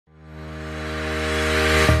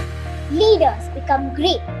Leaders become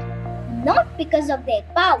great, not because of their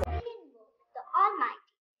power. We invoke the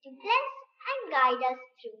Almighty to bless and guide us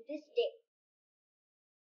through this day.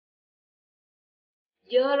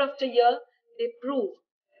 Year after year, they prove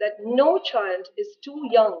that no child is too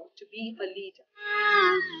young to be a leader.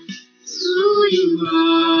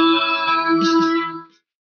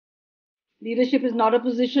 Leadership is not a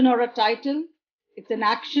position or a title. It's an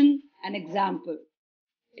action, an example.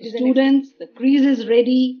 Students, the crease is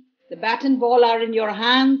ready. The bat and ball are in your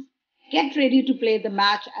hands. Get ready to play the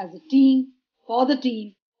match as a team, for the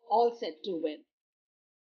team, all set to win.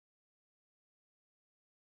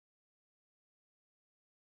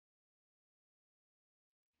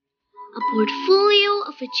 A portfolio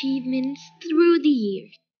of achievements through the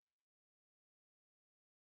years.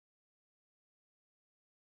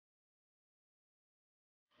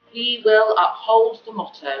 We will uphold the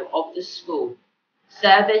motto of the school,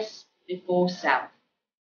 service before self.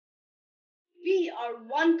 We are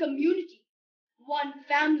one community, one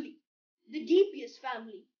family, the DPS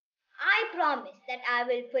family. I promise that I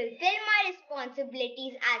will fulfill my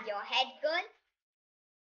responsibilities as your head girl.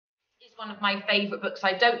 It's one of my favourite books.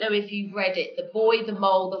 I don't know if you've read it, The Boy, the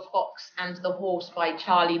Mole, the Fox and the Horse by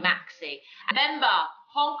Charlie Maxey. Remember,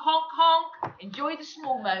 honk, honk, honk. Enjoy the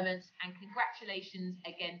small moments and congratulations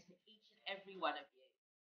again to each and every one of you.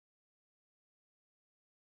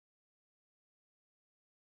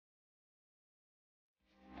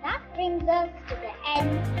 That brings us to the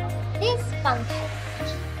end of this function.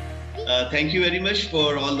 Thank you very much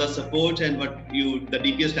for all the support and what the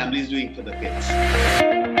DPS family is doing for the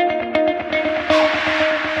kids.